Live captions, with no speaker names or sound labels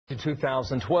In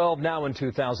 2012, now in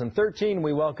 2013,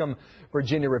 we welcome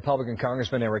Virginia Republican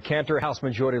Congressman Eric Cantor, House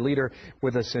Majority Leader,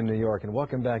 with us in New York. And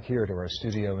welcome back here to our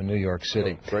studio in New York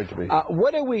City. Oh, great to be here.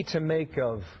 What are we to make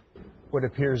of what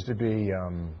appears to be,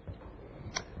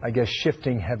 I guess,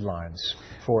 shifting headlines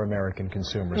for American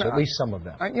consumers, at least some of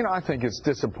them? I think it's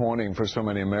disappointing for so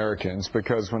many Americans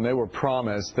because when they were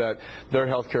promised that their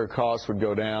health care costs would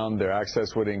go down, their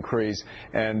access would increase,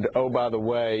 and oh, by the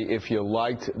way, if you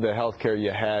liked the health care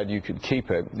you had, you could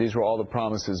keep it. These were all the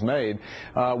promises made.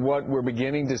 What we're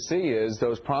beginning to see is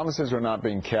those promises are not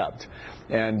being kept.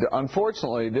 And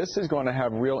unfortunately, this is going to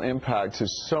have real impact to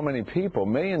so many people,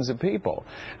 millions of people.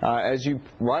 As you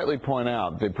rightly point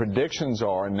out, the predictions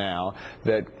are now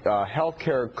that health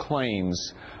care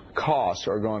claims costs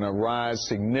are going to rise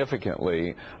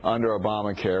significantly under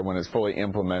Obamacare when it's fully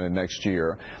implemented next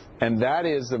year. And that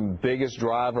is the biggest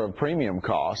driver of premium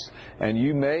costs. And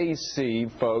you may see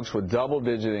folks with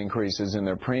double-digit increases in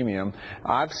their premium.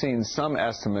 I've seen some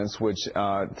estimates which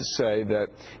say that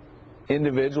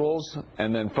individuals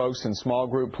and then folks in small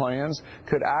group plans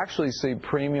could actually see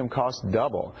premium costs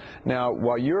double. Now,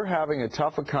 while you're having a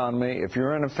tough economy, if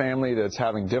you're in a family that's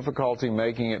having difficulty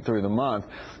making it through the month,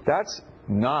 that's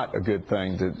not a good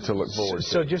thing to look forward to.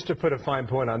 So just to put a fine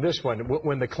point on this one,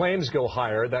 when the claims go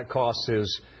higher, that cost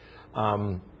is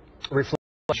reflected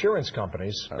on insurance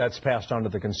companies. That's passed on to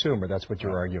the consumer. That's what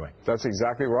you're arguing. That's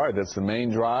exactly right. That's the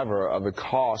main driver of the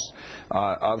cost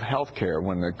of health care.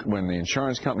 When the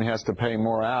insurance company has to pay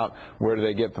more out, where do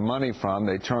they get the money from?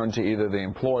 They turn to either the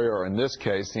employer or, in this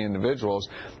case, the individuals,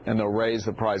 and they'll raise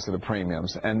the price of the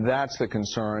premiums. And that's the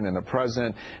concern. And the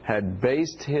president had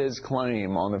based his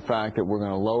claim on the fact that we're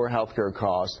going to lower health care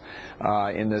costs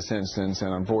in this instance,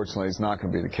 and unfortunately, it's not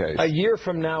going to be the case. A year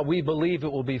from now, we believe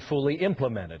it will be fully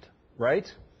implemented, right?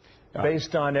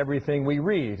 Based on everything we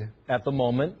read at the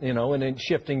moment, and in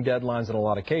shifting deadlines in a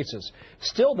lot of cases.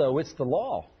 Still, though, it's the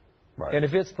law. Right. And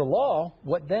if it's the law,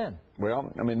 what then?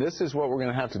 Well, I mean, this is what we're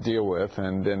going to have to deal with.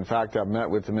 And, in fact, I've met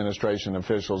with administration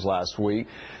officials last week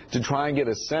to try and get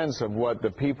a sense of what the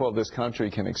people of this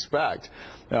country can expect.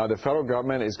 The federal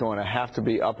government is going to have to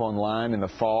be up online in the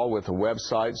fall with a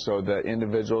website so that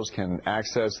individuals can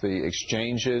access the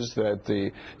exchanges that the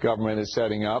government is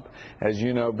setting up. As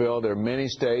you know, Bill, there are many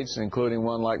states, including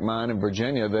one like mine in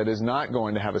Virginia, that is not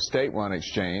going to have a state-run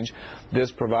exchange.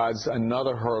 This provides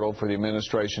another hurdle for the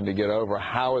administration to get over.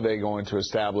 How are they going to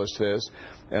establish this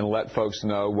and let folks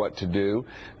know what to do?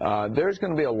 There's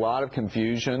going to be a lot of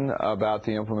confusion about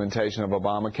the implementation of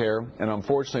Obamacare, and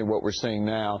unfortunately what we're seeing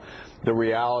now, the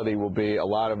reality will be a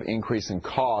lot of increase in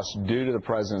costs due to the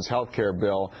president's health care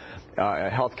bill,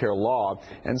 health care law,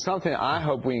 and something I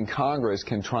hope we in Congress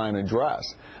can try and address.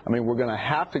 I mean, we're going to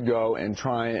have to go and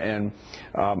try and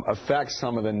affect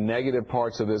some of the negative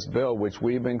parts of this bill, which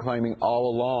we've been claiming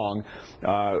all along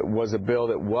was a bill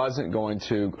that wasn't going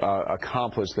to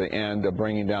accomplish the end of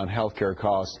bringing down health care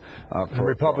costs.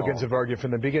 Republicans have argued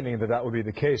from the beginning that that would be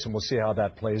the case, and we'll see how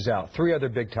that plays out. Three other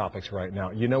big topics right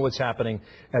now. You know what's happening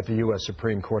at the U.S.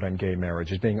 Supreme Court on gay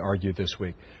marriage is being argued this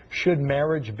week. Should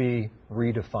marriage be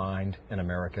redefined in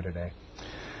America today?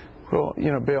 Well,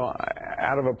 Bill,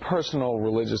 out of a personal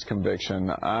religious conviction,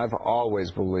 I've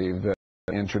always believed that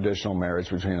in traditional marriage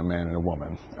between a man and a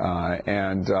woman.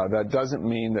 And that doesn't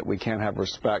mean that we can't have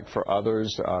respect for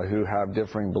others who have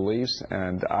differing beliefs.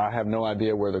 And I have no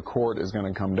idea where the court is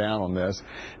going to come down on this.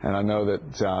 And I know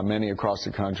that many across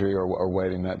the country are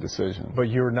waiting that decision. But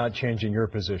you're not changing your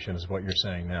position is what you're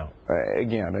saying now.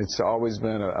 Again, it's always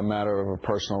been a matter of a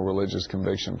personal religious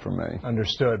conviction for me.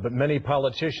 Understood. But many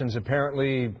politicians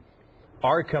apparently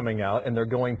are coming out, and they're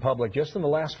going public just in the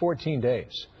last 14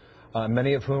 days.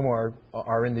 Many of whom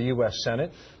are in the U.S.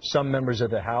 Senate, some members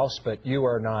of the House, but you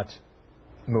are not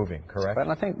moving, correct?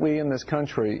 And I think we in this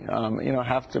country,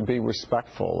 have to be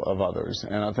respectful of others.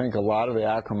 And I think a lot of the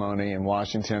acrimony in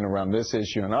Washington around this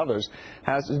issue and others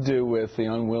has to do with the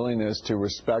unwillingness to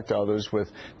respect others with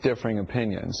differing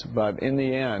opinions. But in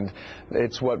the end,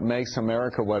 it's what makes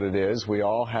America what it is. We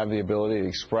all have the ability to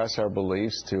express our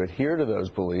beliefs, to adhere to those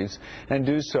beliefs, and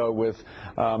do so with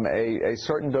a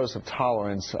certain dose of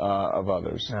tolerance of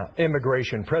others. Now,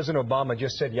 immigration. President Obama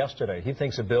just said yesterday he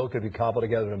thinks a bill could be cobbled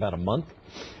together in about a month.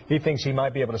 He thinks he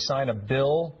might be able to sign a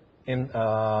bill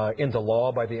into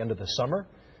law by the end of the summer.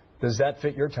 Does that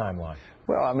fit your timeline?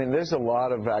 Well, I mean, there's a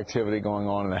lot of activity going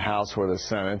on in the House or the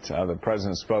Senate. The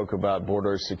President spoke about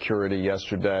border security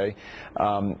yesterday.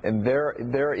 And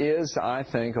there is, I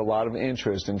think, a lot of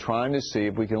interest in trying to see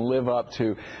if we can live up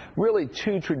to really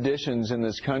two traditions in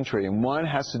this country. And one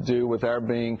has to do with our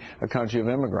being a country of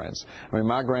immigrants. I mean,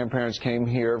 my grandparents came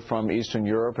here from Eastern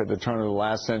Europe at the turn of the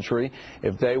last century.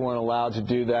 If they weren't allowed to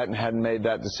do that and hadn't made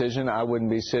that decision, I wouldn't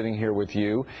be sitting here with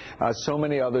you. So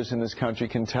many others in this country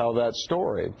can tell that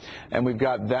story. And we've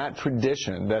got that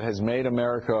tradition that has made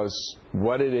America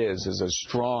what it is a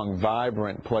strong,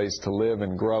 vibrant place to live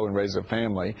and grow and raise a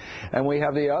family. And we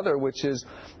have the other, which is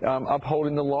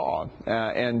upholding the law.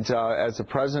 As the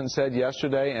President said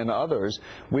yesterday and others,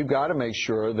 we've got to make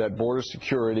sure that border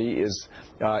security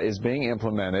is being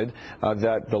implemented,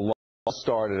 that the law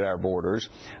start at our borders,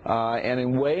 and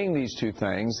in weighing these two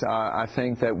things, I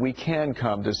think that we can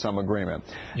come to some agreement.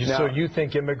 So you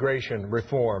think immigration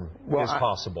reform is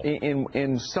possible?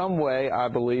 In some way, I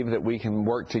believe that we can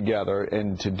work together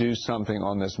and to do something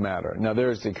on this matter. Now,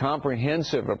 there's the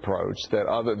comprehensive approach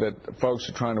that folks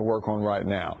are trying to work on right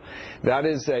now. That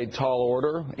is a tall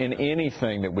order in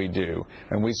anything that we do.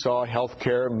 And we saw health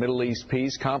care, Middle East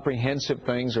peace, comprehensive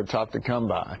things are tough to come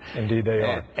by. Indeed they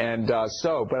are.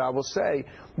 But I will say,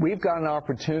 we've got an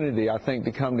opportunity, I think,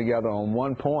 to come together on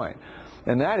one point,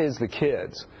 and that is the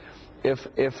kids. If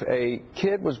a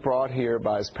kid was brought here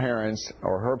by his parents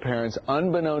or her parents,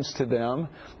 unbeknownst to them,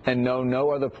 and know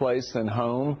no other place than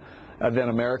home, than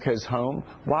America's home,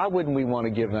 why wouldn't we want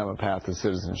to give them a path to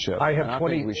citizenship? I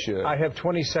think we should. I have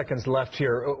 20 seconds left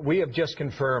here. We have just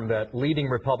confirmed that leading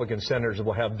Republican senators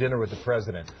will have dinner with the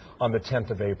President on the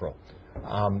 10th of April.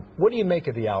 What do you make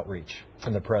of the outreach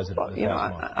from the President?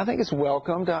 I think it's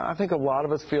welcomed. I think a lot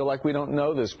of us feel like we don't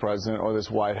know this President or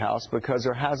this White House because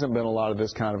there hasn't been a lot of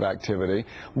this kind of activity.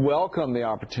 Welcome the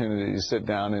opportunity to sit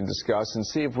down and discuss and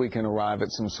see if we can arrive at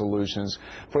some solutions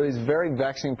for these very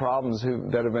vexing problems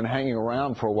that have been hanging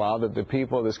around for a while that the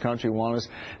people of this country want us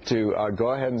to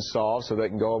go ahead and solve so they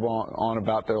can go on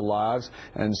about their lives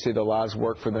and see their lives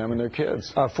work for them and their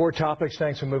kids. 4 topics.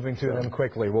 Thanks for moving through them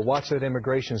quickly. We'll watch that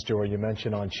immigration story you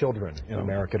mentioned on children in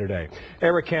America today.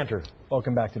 Eric Cantor,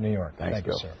 welcome back to New York. Thank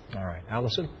you, sir. All right.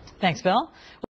 Allison? Thanks, Bill.